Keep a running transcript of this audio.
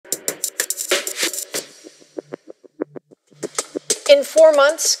In 4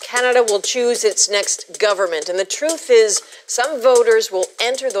 months, Canada will choose its next government. And the truth is, some voters will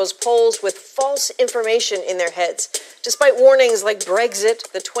enter those polls with false information in their heads. Despite warnings like Brexit,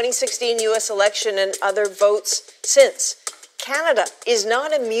 the 2016 U.S. election, and other votes since. Canada is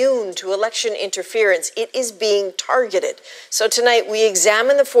not immune to election interference. It is being targeted. So tonight, we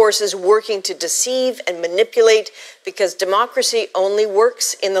examine the forces working to deceive and manipulate, because democracy only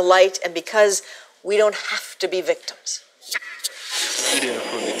works in the light and because we don't have to be victims.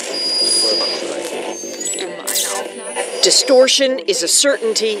 Distortion is a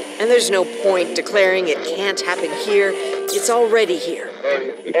certainty, and there's no point declaring it can't happen here. It's already here.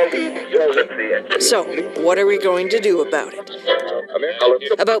 So, what are we going to do about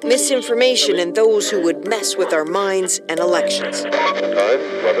it? About misinformation and those who would mess with our minds and elections.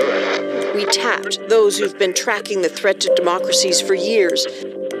 We tapped those who've been tracking the threat to democracies for years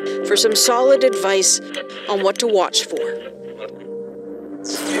for some solid advice on what to watch for.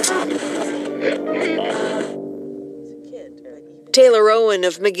 Taylor Owen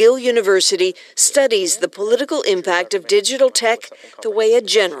of McGill University studies the political impact of digital tech the way a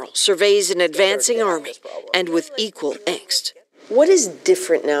general surveys an advancing army, and with equal angst. What is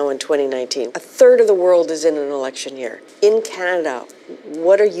different now in 2019? A third of the world is in an election year. In Canada,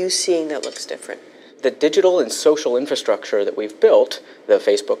 what are you seeing that looks different? The digital and social infrastructure that we've built, the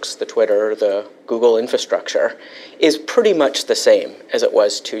Facebooks, the Twitter, the Google infrastructure, is pretty much the same as it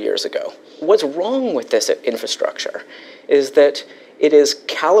was 2 years ago. What's wrong with this infrastructure is that it is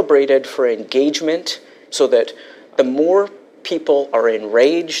calibrated for engagement so that the more people are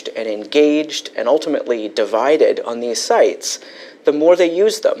enraged and engaged and ultimately divided on these sites, the more they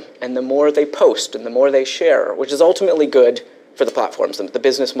use them and the more they post and the more they share, which is ultimately good for the platforms and the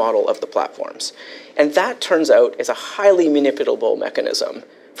business model of the platforms. And that turns out is a highly manipulable mechanism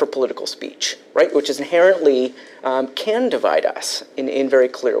for political speech, right? Which is inherently can divide us in very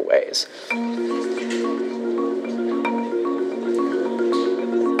clear ways.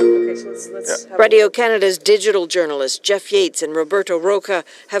 Radio Canada's digital journalists Jeff Yates and Roberto Roca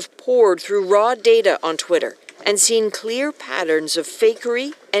have poured through raw data on Twitter and seen clear patterns of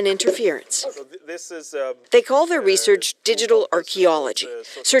fakery and interference. They call their research digital archaeology,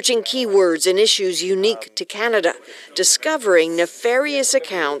 searching keywords and issues unique to Canada, discovering nefarious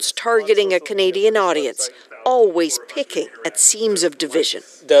accounts targeting a Canadian audience, always picking at seams of division.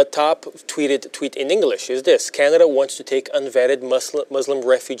 The top tweeted tweet in English is this: Canada wants to take unvetted Muslim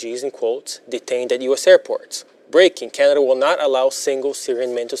refugees, in quotes, detained at U.S. airports. Breaking: Canada will not allow single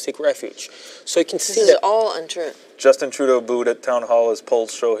Syrian men to seek refuge. So you can see this is all untrue. Justin Trudeau booed at town hall as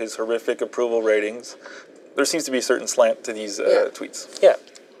polls show his horrific approval ratings. There seems to be a certain slant to these tweets. Yeah.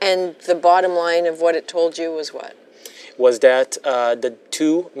 And the bottom line of what it told you was what? Was that the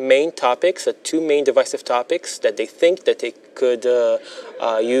two main topics, the two main divisive topics that they think that they could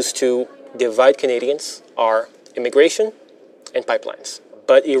use to divide Canadians are immigration and pipelines.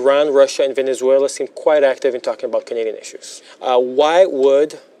 But Iran, Russia, and Venezuela seem quite active in talking about Canadian issues. Why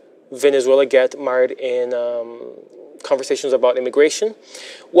would Venezuela get mired in conversations about immigration?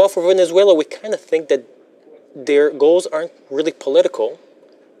 Well, for Venezuela, we kind of think that their goals aren't really political.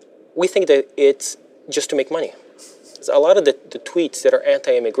 We think that it's just to make money. A lot of the tweets that are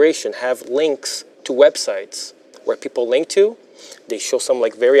anti-immigration have links to websites where people link to. They show some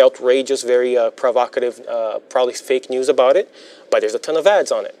like very outrageous, very provocative, probably fake news about it, but there's a ton of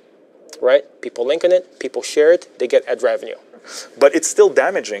ads on it, right? People link on it, people share it, they get ad revenue. But it's still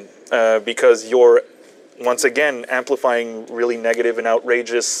damaging because you're, once again, amplifying really negative and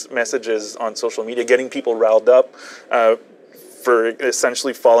outrageous messages on social media, getting people riled up for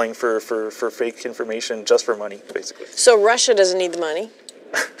essentially falling for fake information just for money, basically. So Russia doesn't need the money?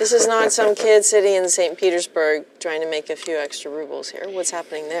 This is not some kid sitting in St. Petersburg trying to make a few extra rubles here. What's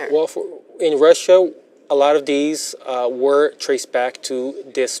happening there? Well, in Russia, a lot of these were traced back to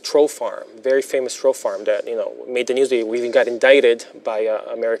this troll farm, very famous troll farm that made the news. We even got indicted by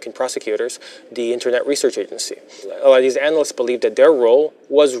American prosecutors, the Internet Research Agency. A lot of these analysts believe that their role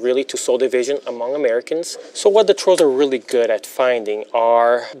was really to sow division among Americans. So what the trolls are really good at finding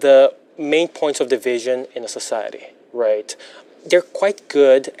are the main points of division in a society, right? They're quite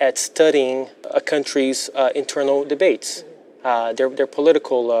good at studying a country's internal debates, their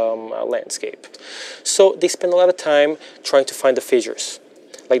political landscape. So they spend a lot of time trying to find the fissures,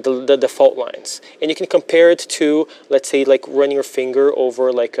 like the fault lines. And you can compare it to, let's say, like running your finger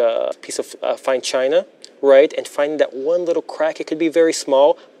over like a piece of fine china, right? And finding that one little crack. It could be very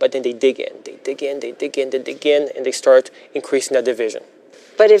small, but then they dig in, and they start increasing that division.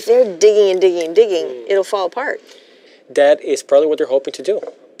 But if they're digging and digging, it'll fall apart. That is probably what they're hoping to do.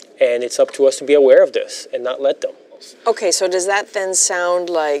 And it's up to us to be aware of this and not let them. channels. Okay, so does that then sound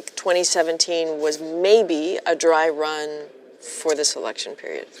like 2017 was maybe a dry run for this election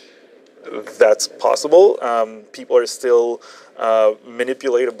period? That's possible. People are still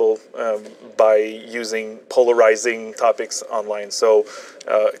manipulatable by using polarizing topics online. So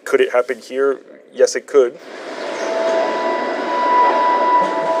could it happen here? Yes, it could.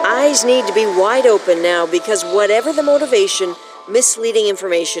 Eyes need to be wide open now because whatever the motivation, misleading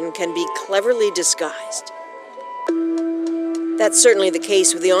information can be cleverly disguised. That's certainly the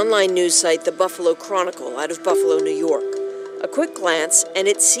case with the online news site The Buffalo Chronicle out of Buffalo, New York. A quick glance, and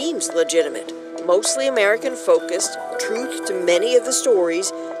it seems legitimate. Mostly American-focused, truth to many of the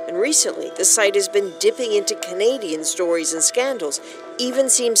stories, and recently the site has been dipping into Canadian stories and scandals, even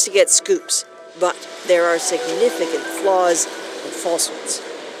seems to get scoops. But there are significant flaws and falsehoods.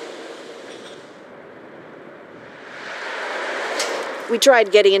 We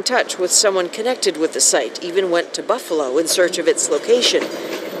tried getting in touch with someone connected with the site, even went to Buffalo in search of its location.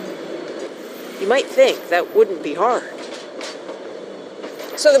 You might think that wouldn't be hard.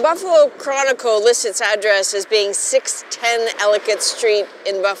 So the Buffalo Chronicle lists its address as being 610 Ellicott Street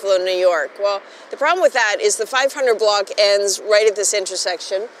in Buffalo, New York. Well, the problem with that is the 500 block ends right at this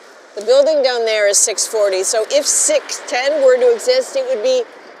intersection. The building down there is 640, so if 610 were to exist, it would be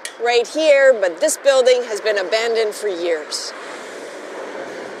right here, but this building has been abandoned for years.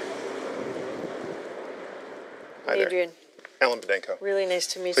 Hi there. Adrian. Alan Bedenko. Really nice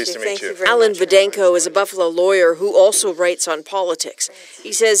to meet Pleased you. to meet Thank you. you very much. Alan Bedenko is a Buffalo lawyer who also writes on politics.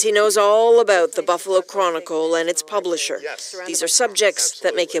 He says he knows all about the Buffalo Chronicle and its publisher. Yes. These are subjects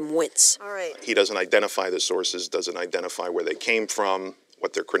that make him wince. All right. He doesn't identify the sources, doesn't identify where they came from,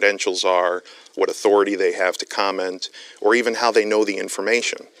 what their credentials are, what authority they have to comment, or even how they know the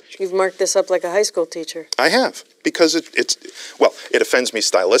information. You've marked this up like a high school teacher. I have, because it offends me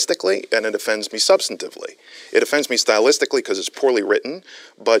stylistically and it offends me substantively. It offends me stylistically because it's poorly written,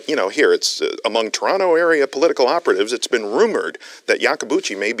 but here it's among Toronto area political operatives, it's been rumored that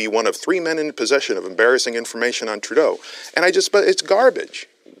Iacobucci may be one of 3 men in possession of embarrassing information on Trudeau. And but it's garbage.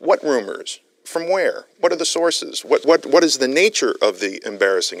 What rumors? From where? What are the sources? What is the nature of the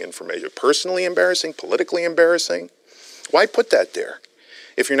embarrassing information? Personally embarrassing? Politically embarrassing? Why put that there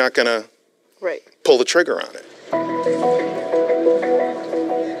if you're not going to pull the trigger on it?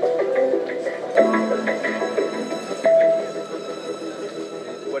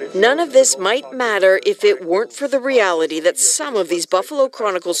 None of this might matter if it weren't for the reality that some of these Buffalo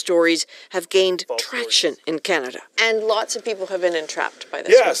Chronicle stories have gained traction in Canada. And lots of people have been entrapped by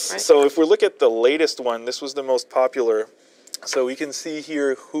this. Yes, one, right? So if we look at the latest one, this was the most popular. So we can see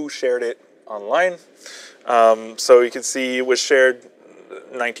here who shared it online. So you can see it was shared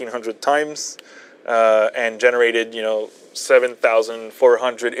 1,900 times and generated,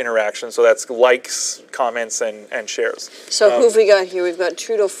 7,400 interactions. So that's likes, comments, and shares. So who have we got here? We've got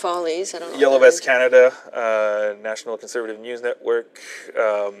Trudeau Follies. I don't know. Yellow Vest Canada, National Conservative News Network,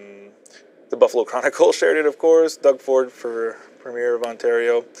 the Buffalo Chronicle shared it, of course. Doug Ford for Premier of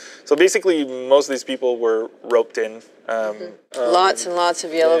Ontario. So basically, most of these people were roped in. Lots and lots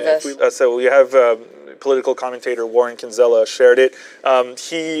of Yellow Vests. So we have political commentator Warren Kinsella shared it.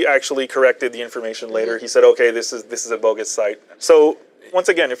 He actually corrected the information later. He said, "Okay, this is a bogus site." So once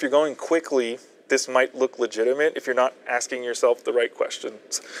again, if you're going quickly, this might look legitimate if you're not asking yourself the right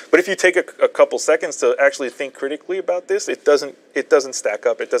questions. But if you take a couple seconds to actually think critically about this, it doesn't stack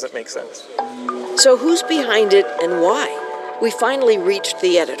up. It doesn't make sense. So who's behind it and why? We finally reached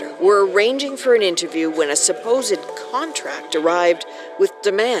the editor. We're arranging for an interview when a supposed contract arrived with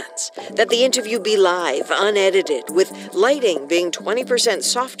demands that the interview be live, unedited, with lighting being 20%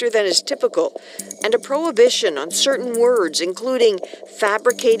 softer than is typical, and a prohibition on certain words, including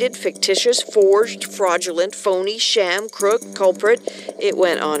fabricated, fictitious, forged, fraudulent, phony, sham, crook, culprit. It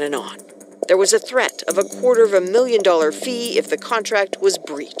went on and on. There was a threat of a $250,000 fee if the contract was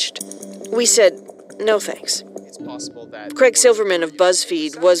breached. We said, no thanks. Craig Silverman of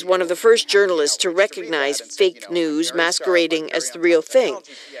BuzzFeed was one of the first journalists to recognize fake news masquerading as the real thing.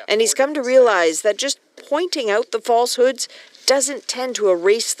 And he's come to realize that just pointing out the falsehoods doesn't tend to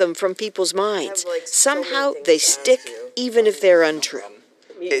erase them from people's minds. Somehow they stick even if they're untrue.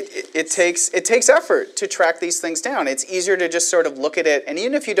 It takes effort to track these things down. It's easier to just sort of look at it, and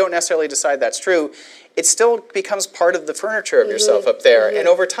even if you don't necessarily decide that's true, it still becomes part of the furniture of yourself up there. And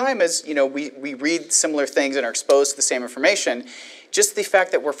over time, as we read similar things and are exposed to the same information, just the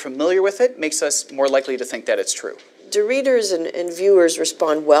fact that we're familiar with it makes us more likely to think that it's true. Do readers and viewers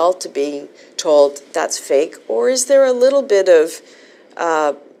respond well to being told that's fake, or is there a little bit of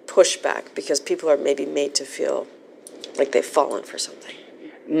pushback because people are maybe made to feel like they've fallen for something?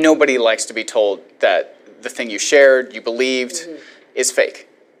 Nobody likes to be told that the thing you shared, you believed, is fake.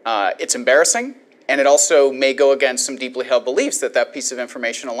 It's embarrassing, and it also may go against some deeply held beliefs that that piece of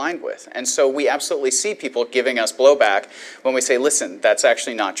information aligned with. And so we absolutely see people giving us blowback when we say, listen, that's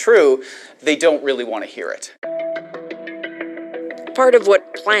actually not true. They don't really want to hear it. Part of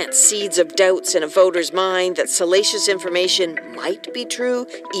what plants seeds of doubts in a voter's mind that salacious information might be true,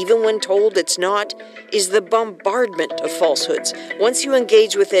 even when told it's not, is the bombardment of falsehoods. Once you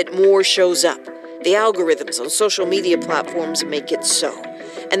engage with it, more shows up. The algorithms on social media platforms make it so.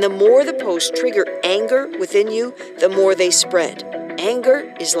 And the more the posts trigger anger within you, the more they spread.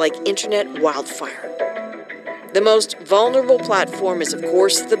 Anger is like internet wildfire. The most vulnerable platform is, of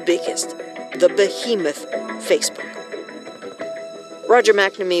course, the biggest, the behemoth, Facebook. Roger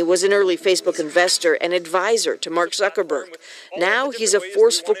McNamee was an early Facebook investor and advisor to Mark Zuckerberg. Now he's a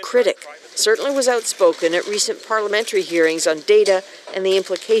forceful critic, certainly was outspoken at recent parliamentary hearings on data and the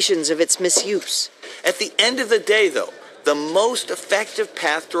implications of its misuse. At the end of the day, though, the most effective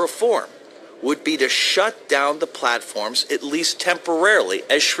path to reform would be to shut down the platforms, at least temporarily,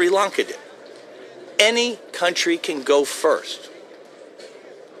 as Sri Lanka did. Any country can go first.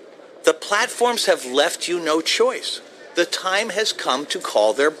 The platforms have left you no choice. The time has come to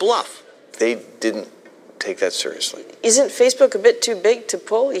call their bluff. They didn't take that seriously. Isn't Facebook a bit too big to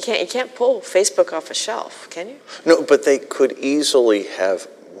pull? You can't pull Facebook off a shelf, can you? No, but they could easily have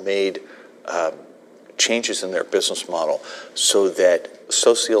made changes in their business model so that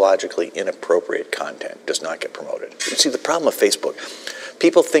sociologically inappropriate content does not get promoted. You see, the problem with Facebook,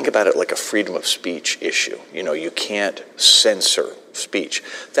 people think about it like a freedom of speech issue. You know, you can't censor speech.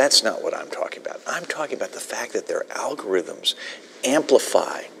 That's not what I'm talking about. I'm talking about the fact that their algorithms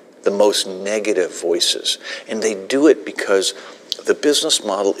amplify the most negative voices. And they do it because the business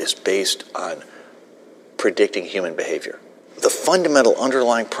model is based on predicting human behavior. The fundamental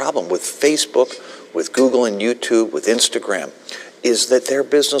underlying problem with Facebook, with Google and YouTube, with Instagram, is that their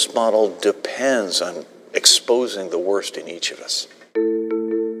business model depends on exposing the worst in each of us.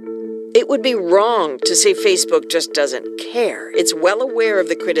 It would be wrong to say Facebook just doesn't care. It's well aware of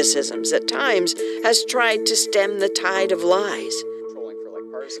the criticisms, at times has tried to stem the tide of lies.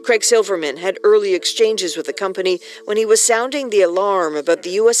 Craig Silverman had early exchanges with the company when he was sounding the alarm about the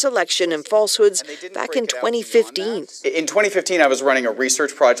U.S. election and falsehoods back in 2015. In 2015, I was running a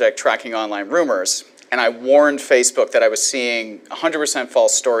research project tracking online rumors, and I warned Facebook that I was seeing 100%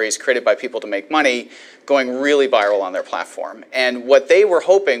 false stories created by people to make money going really viral on their platform. And what they were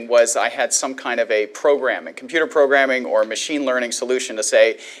hoping was I had some kind of a computer programming or machine learning solution to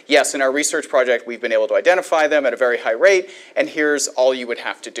say, yes, in our research project, we've been able to identify them at a very high rate, and here's all you would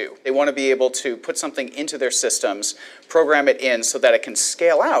have to do. They want to be able to put something into their systems, program it in so that it can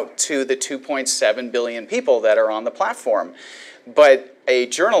scale out to the 2.7 billion people that are on the platform. But a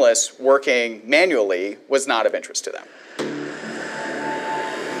journalist working manually was not of interest to them.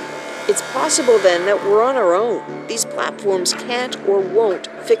 It's possible then that we're on our own. These platforms can't or won't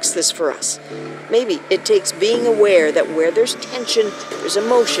fix this for us. Maybe it takes being aware that where there's tension, there's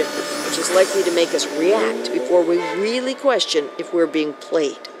emotion, which is likely to make us react before we really question if we're being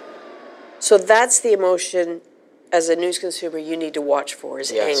played. So that's the emotion as a news consumer you need to watch for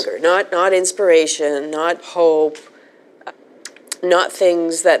is anger. Not inspiration, not hope, not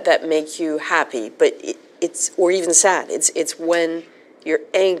things that make you happy, but it's or even sad. It's when you're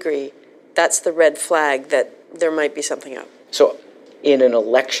angry, that's the red flag that there might be something up. So in an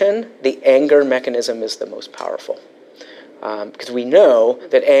election, the anger mechanism is the most powerful. Because we know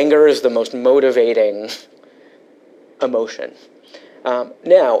that anger is the most motivating emotion.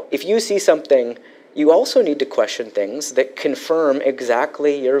 Now, if you see something, you also need to question things that confirm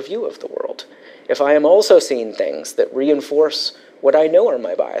exactly your view of the world. If I am also seeing things that reinforce what I know are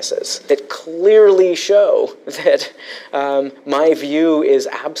my biases, that clearly show that my view is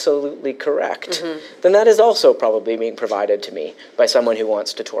absolutely correct, then that is also probably being provided to me by someone who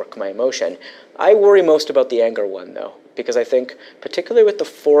wants to torque my emotion. I worry most about the anger one, though, because I think, particularly with the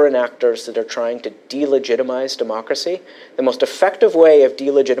foreign actors that are trying to delegitimize democracy, the most effective way of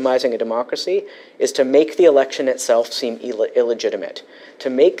delegitimizing a democracy is to make the election itself seem illegitimate, to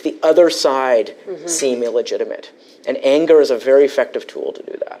make the other side seem illegitimate. And anger is a very effective tool to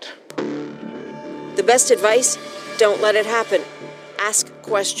do that. The best advice? Don't let it happen. Ask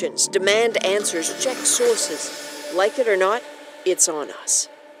questions, demand answers, check sources. Like it or not, it's on us.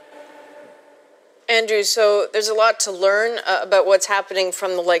 Andrew, so there's a lot to learn about what's happening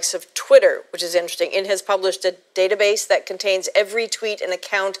from the likes of Twitter, which is interesting. It has published a database that contains every tweet and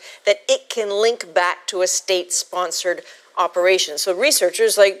account that it can link back to a state-sponsored operations. So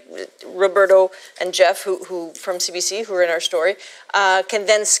researchers like Roberto and Jeff, who from CBC, who are in our story, can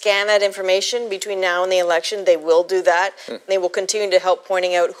then scan that information between now and the election. They will do that. They will continue to help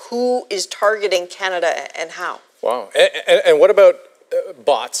pointing out who is targeting Canada and how. Wow. And what about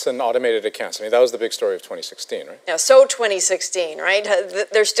bots and automated accounts? I mean, that was the big story of 2016, right? Yeah, so 2016, right?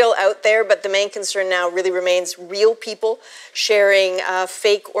 They're still out there, but the main concern now really remains real people sharing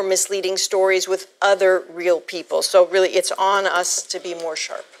fake or misleading stories with other real people. So really, it's on us to be more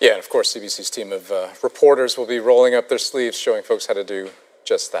sharp. Yeah, and of course, CBC's team of reporters will be rolling up their sleeves, showing folks how to do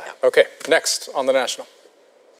just that. Okay, next on The National.